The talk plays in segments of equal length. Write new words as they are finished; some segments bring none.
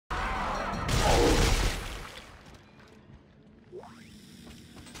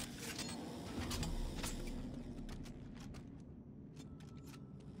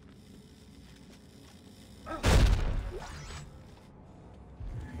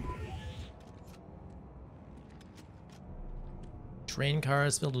Train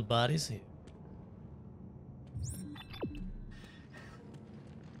cars filled with bodies.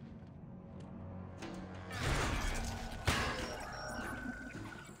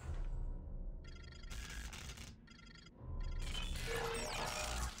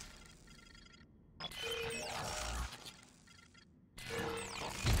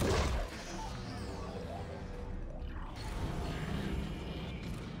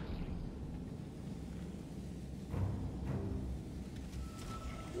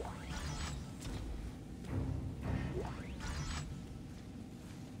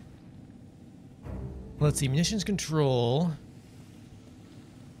 Let's see, munitions control.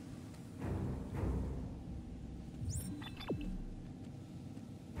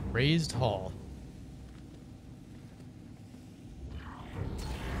 Raised hall.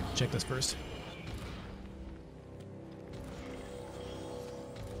 Check this first.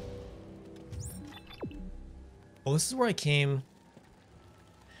 Oh, this is where I came.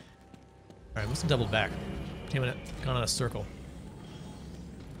 Alright, I must have doubled back. Came in it, gone in a circle.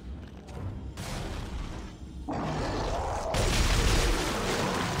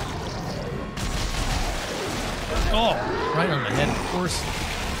 Oh, right on the head, of course.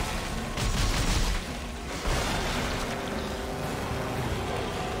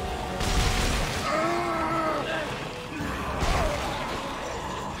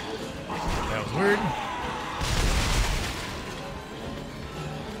 That was weird.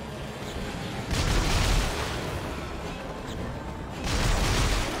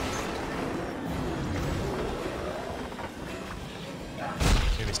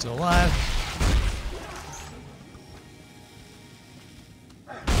 Maybe still alive.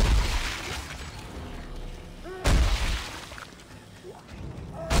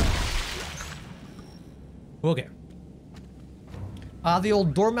 Okay. The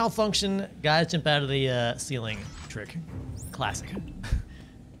old door malfunction, guys jump out of the ceiling trick. Classic.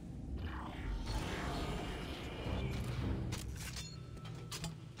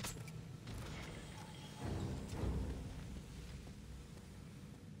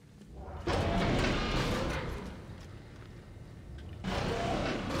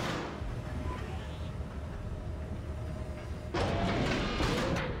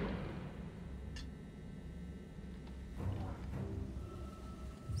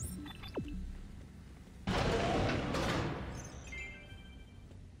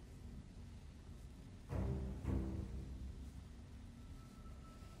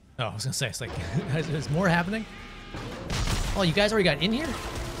 Oh, I was gonna say, it's like, is more happening? Oh, you guys already got in here?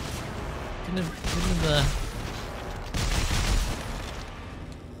 Couldn't have,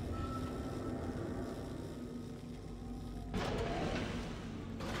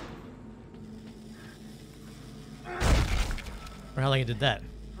 Or how long you did that?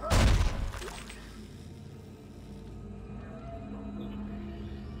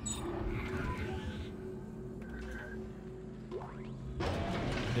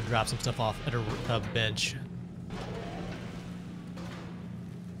 To drop some stuff off at a bench.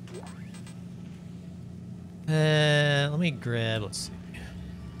 Let me grab, let's see.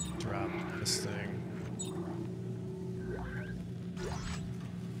 Drop this thing.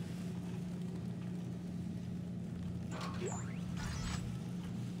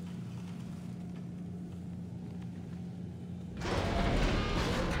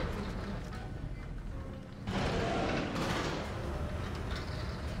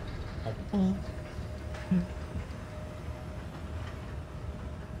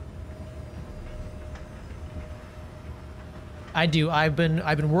 I do. I've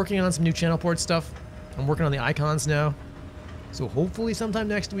been working on some new channel port stuff. I'm working on the icons now. So hopefully sometime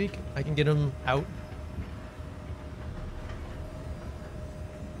next week I can get them out.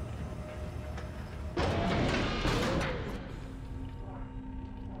 Get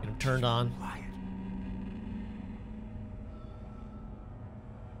them turned on.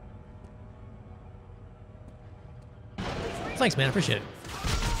 Thanks, man. Appreciate it.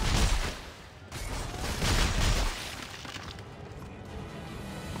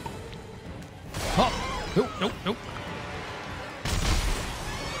 Oh! Nope, nope, nope.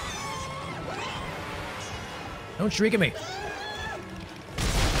 Don't shriek at me.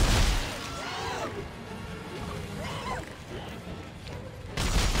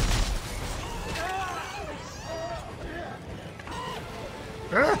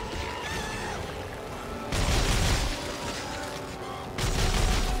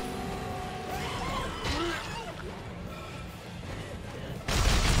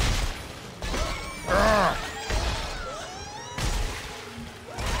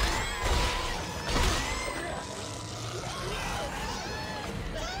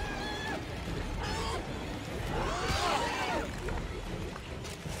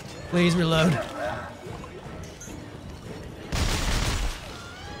 Please reload.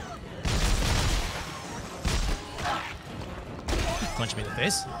 Punch me in the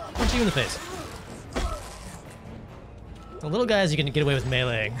face. Punch you in the face. The little guys you can get away with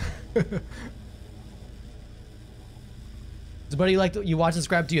meleeing. Does buddy like you watch and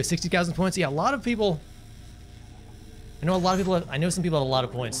subscribe? Do you have 60,000 points? Yeah, a lot of people. I know a lot of people. I know some people have a lot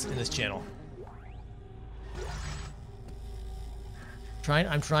of points in this channel.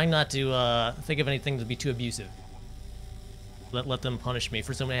 I'm trying not to think of anything to be too abusive. Let them punish me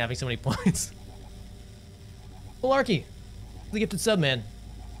for having so many points. Malarkey, the gifted sub, man.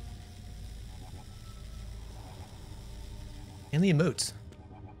 And the emotes.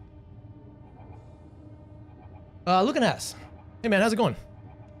 Looking ass. Hey man, how's it going?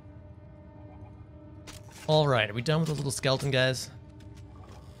 All right, are we done with those little skeleton guys?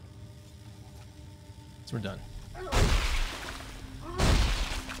 So we're done.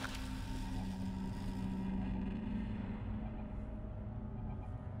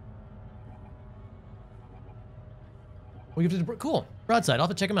 We have to, cool. Broadside, I'll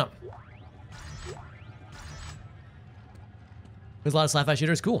have to check him out. There's a lot of sci-fi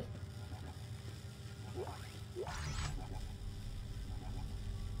shooters, cool.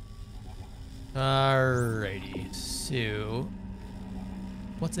 Alrighty, so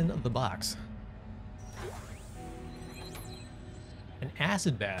what's in the box? An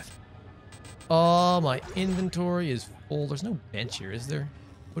acid bath. Oh, my inventory is full. There's no bench here, is there?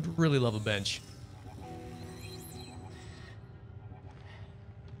 Would really love a bench.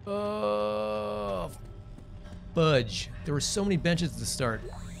 Fudge. There were so many benches at the start.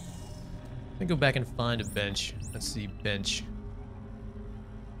 Let me go back and find a bench. Let's see, bench.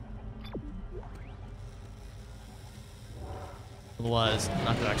 Otherwise, I'm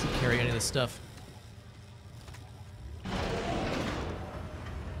not gonna actually carry any of this stuff.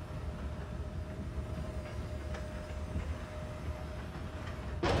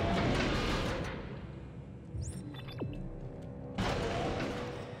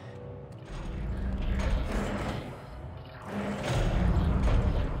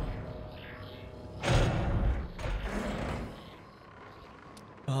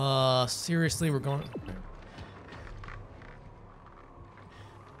 Seriously, we're going.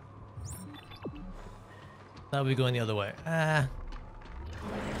 Thought we'd be going the other way.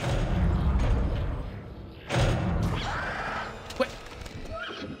 Wait.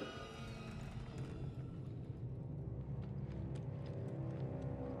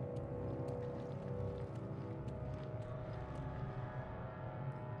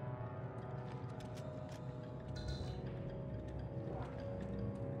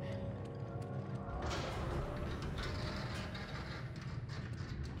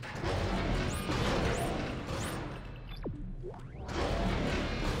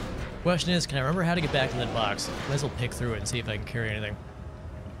 Question is, can I remember how to get back to that box? Might as well pick through it and see if I can carry anything.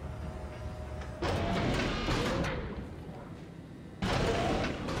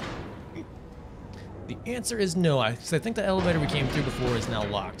 The answer is no, because I think the elevator we came through before is now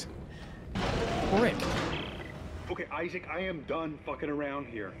locked. Rick. Okay, Isaac, I am done fucking around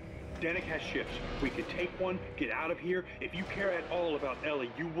here. Danik has shifts. We can take one, get out of here. If you care at all about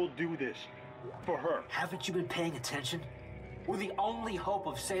Ellie, you will do this. For her. Haven't you been paying attention? We're the only hope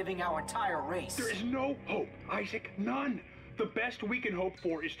of saving our entire race. There is no hope, Isaac. None. The best we can hope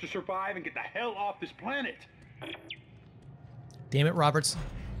for is to survive and get the hell off this planet. Damn it, Roberts.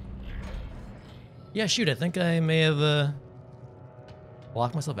 Yeah, shoot, I think I may have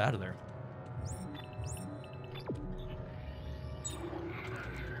locked myself out of there.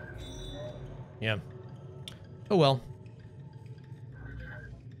 Yeah. Oh well.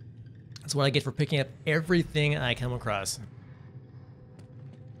 That's what I get for picking up everything I come across.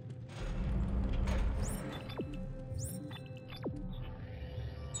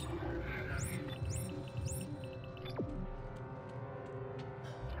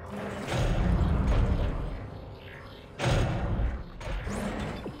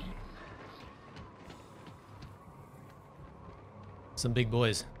 Some big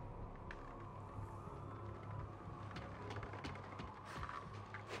boys.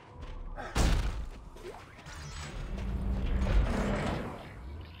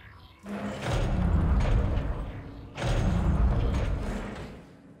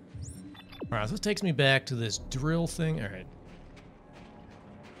 Alright, so this takes me back to this drill thing. Alright.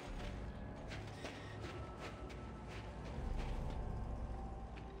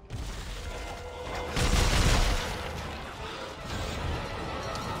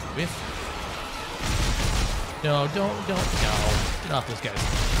 Whiff. No, don't, no. Get off those guys.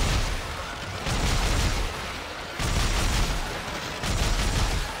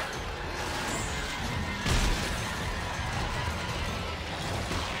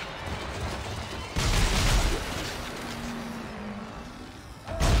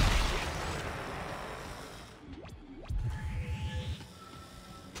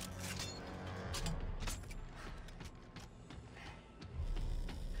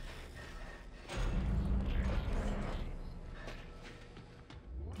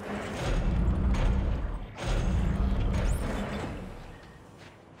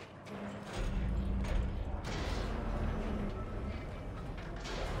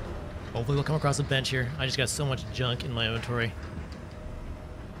 Hopefully we'll come across a bench here. I just got so much junk in my inventory.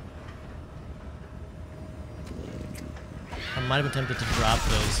 I might have attempted to drop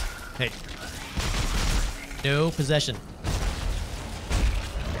those. Hey. No possession.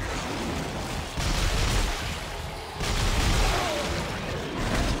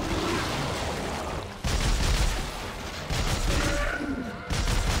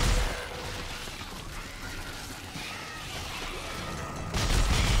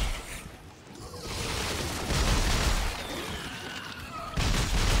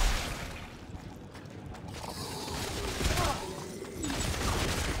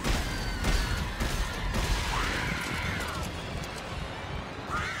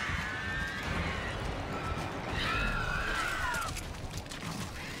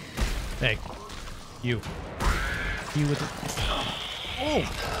 Hey, you. You with it. Oh!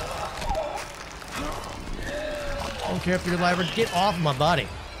 Don't care if you're alive or get off my body.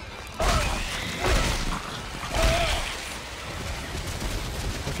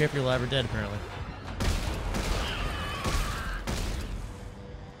 Don't care if you're alive or dead, apparently.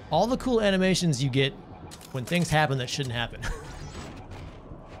 All the cool animations you get when things happen that shouldn't happen.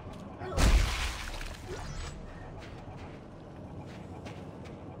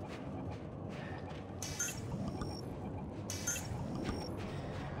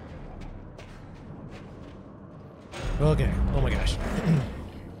 Okay. Oh my gosh.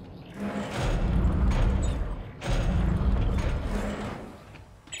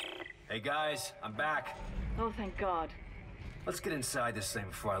 Hey guys, I'm back. Oh, thank God. Let's get inside this thing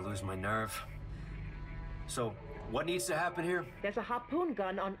before I lose my nerve. So, what needs to happen here? There's a harpoon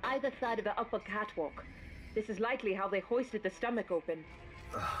gun on either side of the upper catwalk. This is likely how they hoisted the stomach open.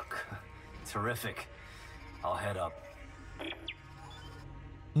 Oh, terrific. I'll head up.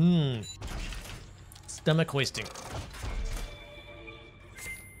 Stomach hoisting.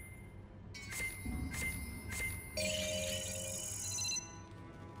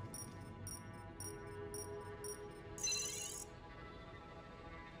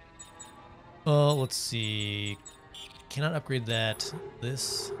 Let's see. Cannot upgrade that.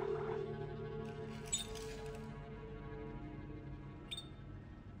 This.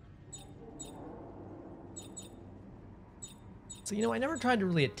 So, you know, I never tried to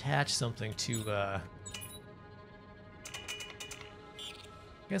really attach something to, I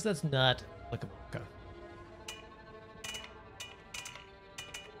guess that's not like a, okay.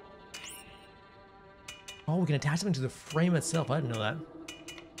 Oh, we can attach something to the frame itself. I didn't know that.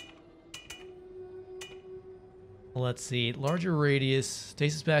 Let's see. Larger radius.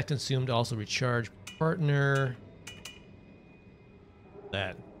 Stasis pack consumed. Also recharge. Partner.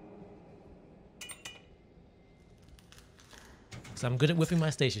 That. So I'm good at whipping my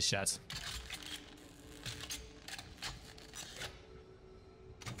stasis shots.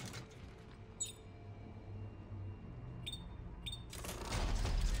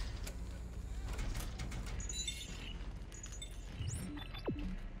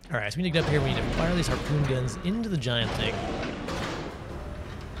 Alright, so we need to get up here. We need to fire these harpoon guns into the giant thing.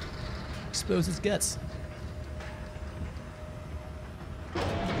 Expose its guts.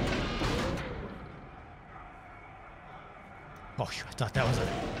 Oh, I thought that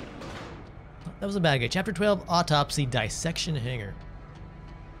was a bad guy. Chapter 12, Autopsy, Dissection Hangar.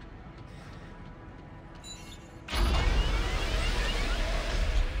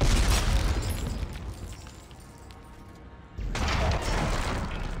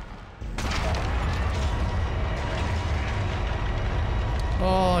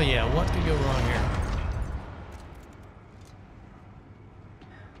 Oh yeah, what could go wrong here?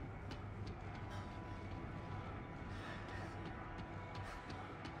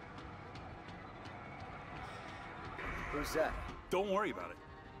 Who's that? Don't worry about it.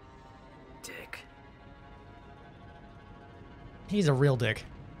 Dick. He's a real dick.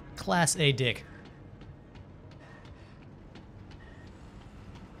 Class A dick.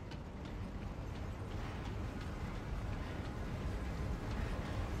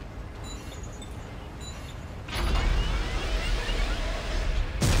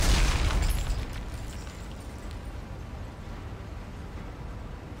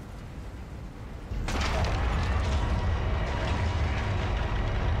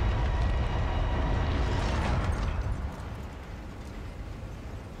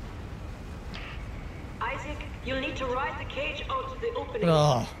 You'll need to ride the cage out to the opening.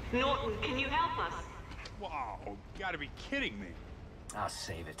 Oh. Norton, can you help us? Wow, you gotta be kidding me. I'll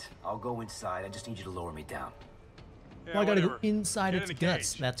save it. I'll go inside. I just need you to lower me down. Yeah, Well, I gotta go whatever. inside Get its in the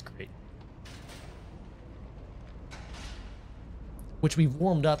guts. cage. That's great. Which we've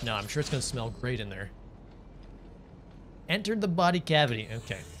warmed up now. I'm sure it's gonna smell great in there. Entered the body cavity.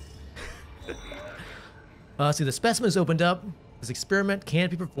 Okay. See, the specimen is opened up. This experiment can't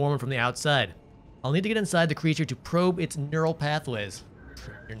be performed from the outside. I'll need to get inside the creature to probe its neural pathways.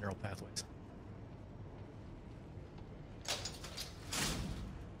 Your neural pathways.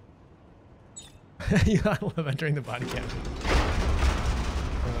 Yeah, I love entering the body cavity.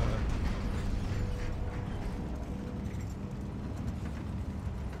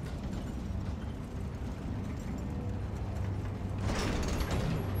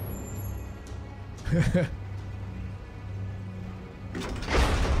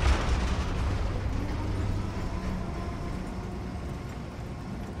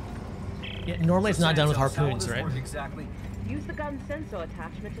 Yeah, normally it's not done with harpoons, right? Exactly. Use the gun sensor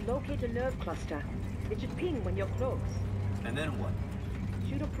attachment to locate a nerve cluster. It should ping when you're close. And then what?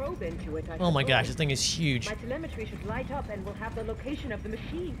 Shoot a probe into it, I Oh my suppose. gosh, this thing is huge. My telemetry should light up and we'll have the location of the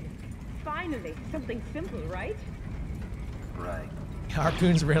machine. Finally, something simple, right? Right.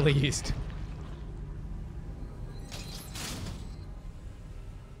 Harpoons rarely used.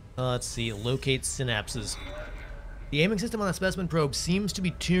 Let's see, locate synapses. The aiming system on the specimen probe seems to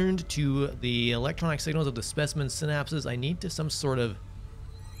be tuned to the electronic signals of the specimen's synapses. I need to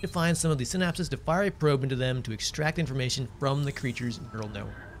find some of the synapses to fire a probe into them to extract information from the creature's neural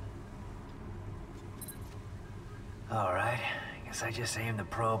network. All right. Guess I just aim the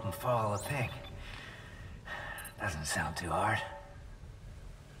probe and follow the ping. Doesn't sound too hard.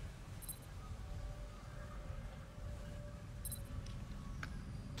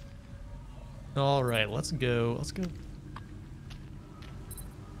 All right, let's go. Let's go.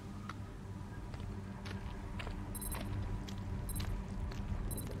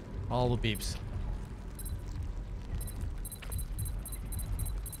 All the beeps.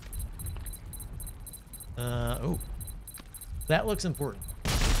 Oh. That looks important.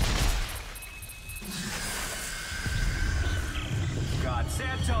 God,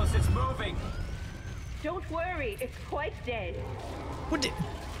 Santos, it's moving! Don't worry, it's quite dead. What did...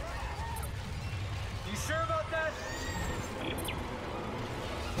 You sure about that?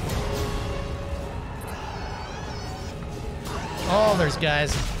 Oh, there's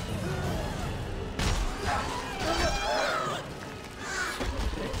guys.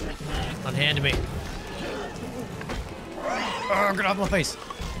 Unhand me. Oh, get off my face.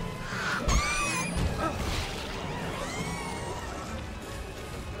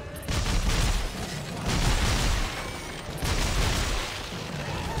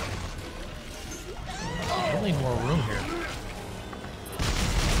 I need more room here.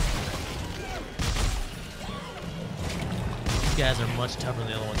 These guys are much tougher than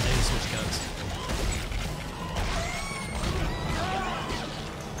the other ones. I need to switch guns.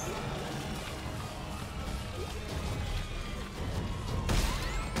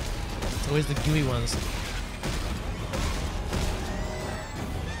 It's always the gooey ones.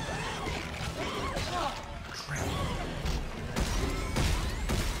 Crap.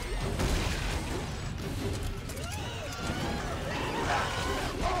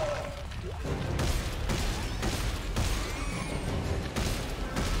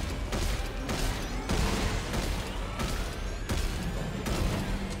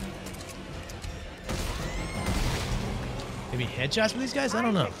 Maybe headshots for these guys? I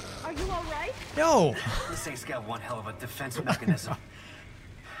don't know. Are you all right? No! This thing's got one hell of a defense mechanism.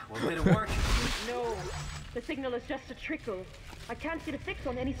 Well, did it work? No. The signal is just a trickle. I can't get a fix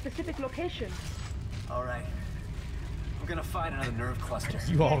on any specific location. All right. I'm gonna find another nerve cluster.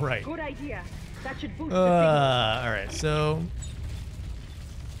 You all right? Good idea. That should boost the signal. All right, so...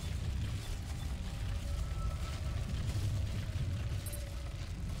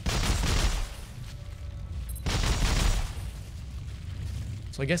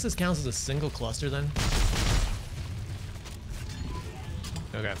 So I guess this counts as a single cluster then?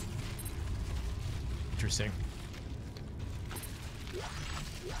 Okay. Interesting.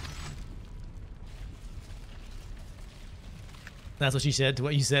 That's what she said to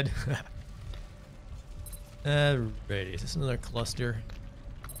what you said. Alrighty, is this another cluster?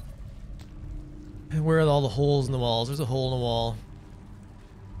 And where are all the holes in the walls? There's a hole in the wall.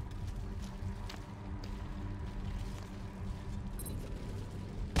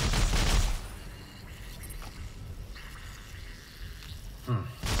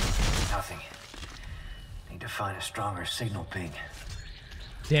 Nothing. Need to find a stronger signal ping.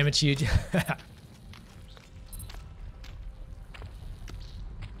 Damn it, huge.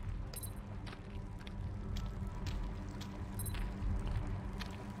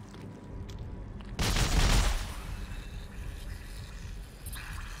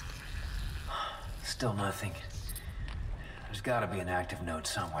 Still nothing. There's gotta be an active node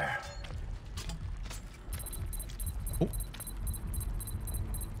somewhere.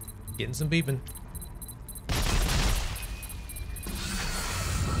 Getting some beeping.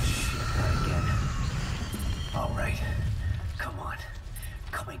 Again. All right. Come on.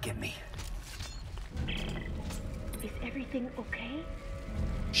 Come and get me. Is everything okay?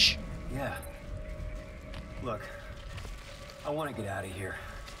 Shh. Yeah. Look, I want to get out of here.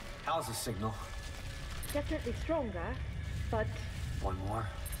 How's the signal? Definitely stronger, but One more?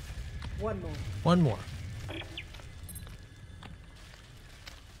 one more. One more.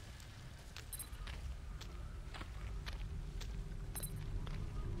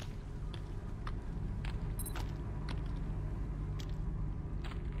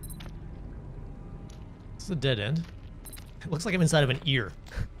 This is a dead end. It looks like I'm inside of an ear.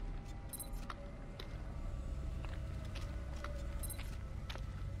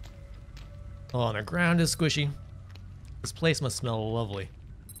 Oh, and the ground is squishy. This place must smell lovely.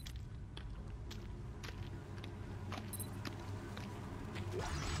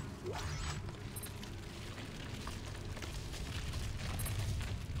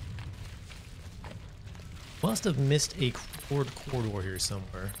 Must have missed a corridor here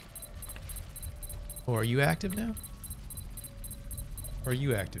somewhere. Oh, are you active now? Or are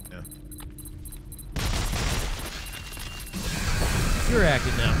you active now? You're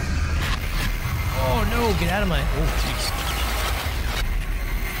active now. Oh no, get out of my... Oh, jeez.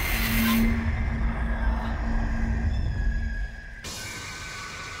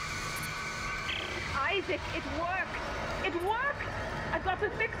 Isaac, it worked! It worked! I got a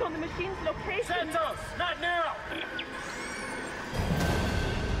fix on the machine's location. Santos, not now!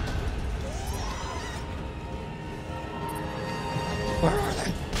 Where are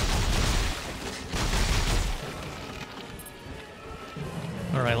they?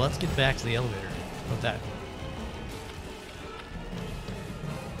 Alright, let's get back to the elevator. How about that?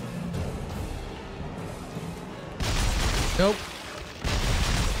 Nope.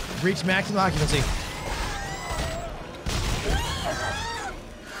 Reach maximum occupancy.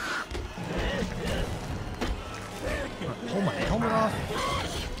 Pull my helmet off.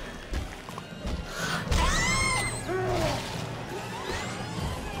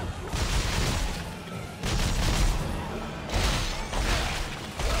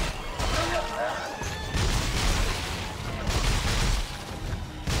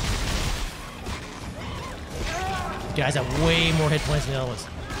 You guys have way more hit points than the others.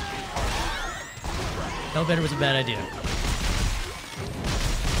 Elevator was a bad idea.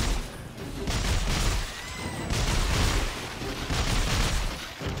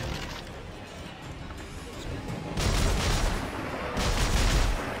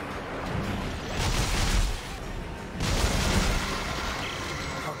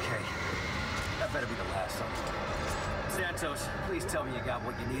 Okay. That better be the last one. Santos, please tell me you got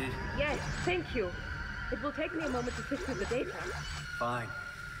what you needed. Yes, thank you. It will take me a moment to sift through the data. Fine.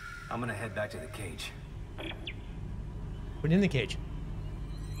 I'm gonna head back to the cage. We're in the cage.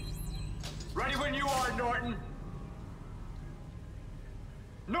 Ready when you are, Norton!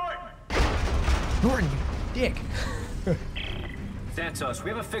 Norton! Norton, you dick. Santos, we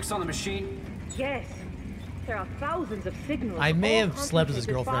have a fix on the machine? Yes. There are thousands of signals. I may all have slept with his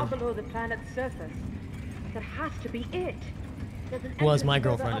concentrated girlfriend. Far below the planet's surface. That has to be it. There's an Was my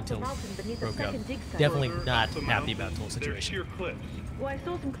entrance girlfriend further until up the mountain beneath a broke up. second dig site. Definitely Further not up the happy mountain, about the whole there's situation. sheer cliffs. Well, I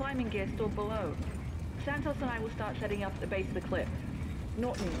saw some climbing gear stored below. Santos and I will start setting up at the base of the cliff.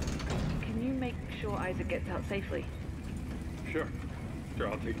 Norton, can you make sure Isaac gets out safely? Sure. Sure,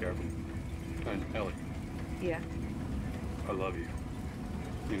 I'll take care of him. And Ellie, Yeah. I love you.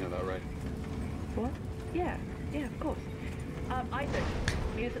 You know that, right? What? Yeah, of course. Isaac,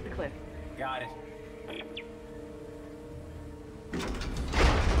 meet us at the cliff. Got it.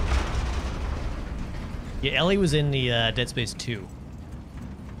 Yeah, Ellie was in the Dead Space 2.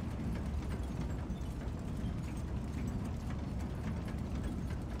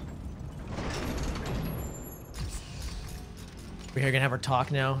 We're here gonna have our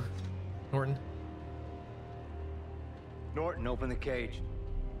talk now, Norton. Norton, open the cage.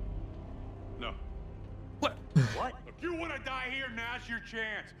 No. What? What? If you want to die here, now's your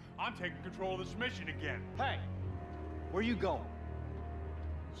chance. I'm taking control of this mission again. Hey, where you going?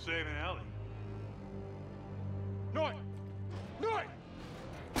 Saving Ellie. Norton! Norton!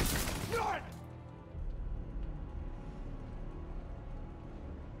 Norton!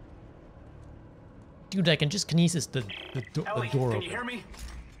 Dude, I can just kinesis the Ellie, door can open. you hear me?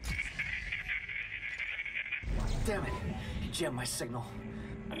 Damn it. You jammed my signal.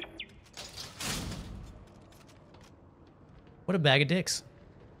 What a bag of dicks.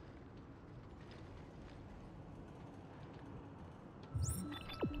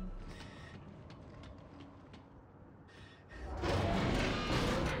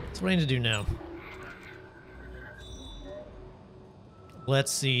 It's So what I need to do now.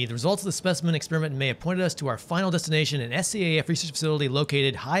 Let's see. The results of the specimen experiment may have pointed us to our final destination, an SCAF research facility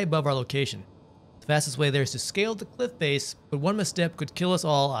located high above our location. The fastest way there is to scale the cliff face, but one misstep could kill us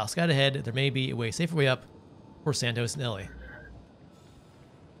all. I'll scout ahead. There may be a way, safer way up for Santos and Ellie.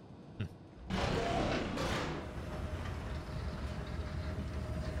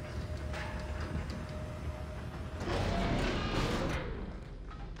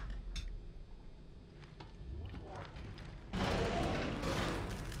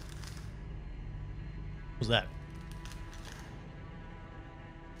 What was that?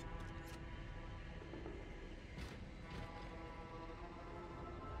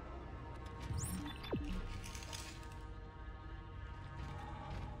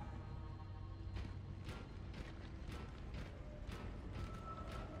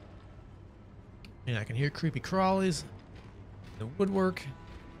 And I can hear creepy crawlies. The woodwork.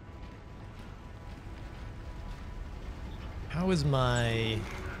 How is my...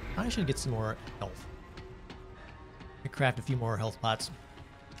 I should get some more health. I craft a few more health pots.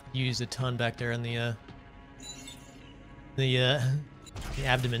 Used a ton back there in the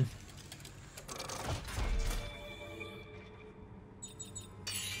abdomen.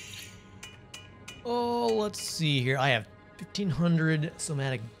 Oh, let's see here. I have 1,500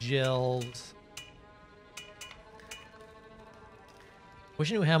 somatic gels.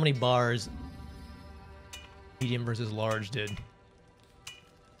 Wish I knew how many bars medium versus large did.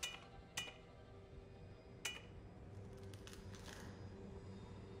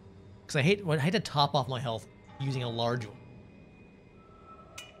 Because I hate to top off my health using a large one.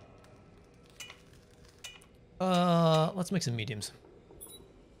 Let's make some mediums.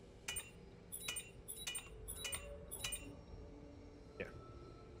 Yeah.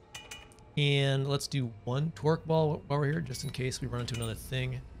 And let's do one torque ball while we're here, just in case we run into another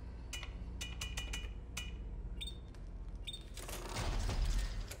thing.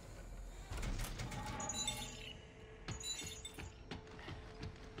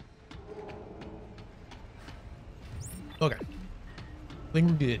 Okay. I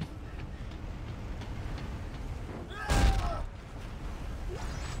think we're good.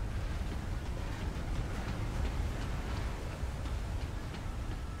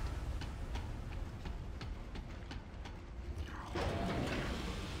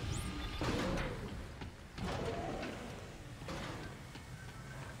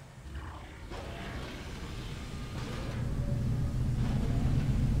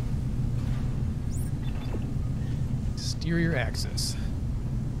 Exterior access.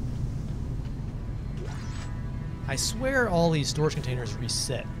 I swear all these storage containers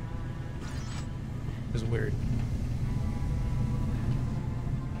reset. It's weird.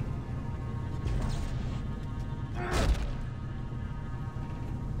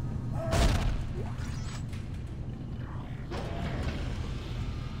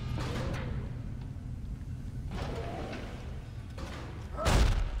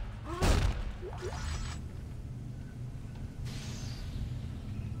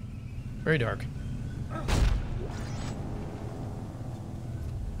 Very dark.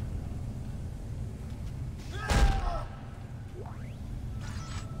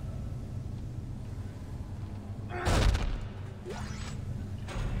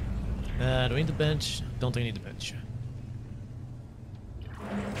 Do I need the bench? Don't think I need the bench.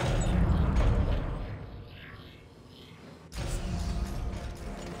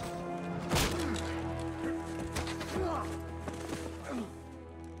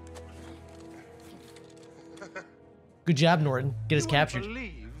 Good job, Norton. Get us captured. I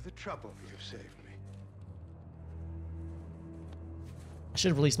believe the trouble you've saved me. I should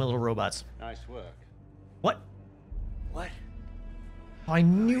have released my little robots. Nice work. What? What? Oh, I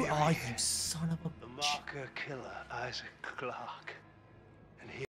knew. Oh, you son of a The bitch. marker killer, Isaac Clarke.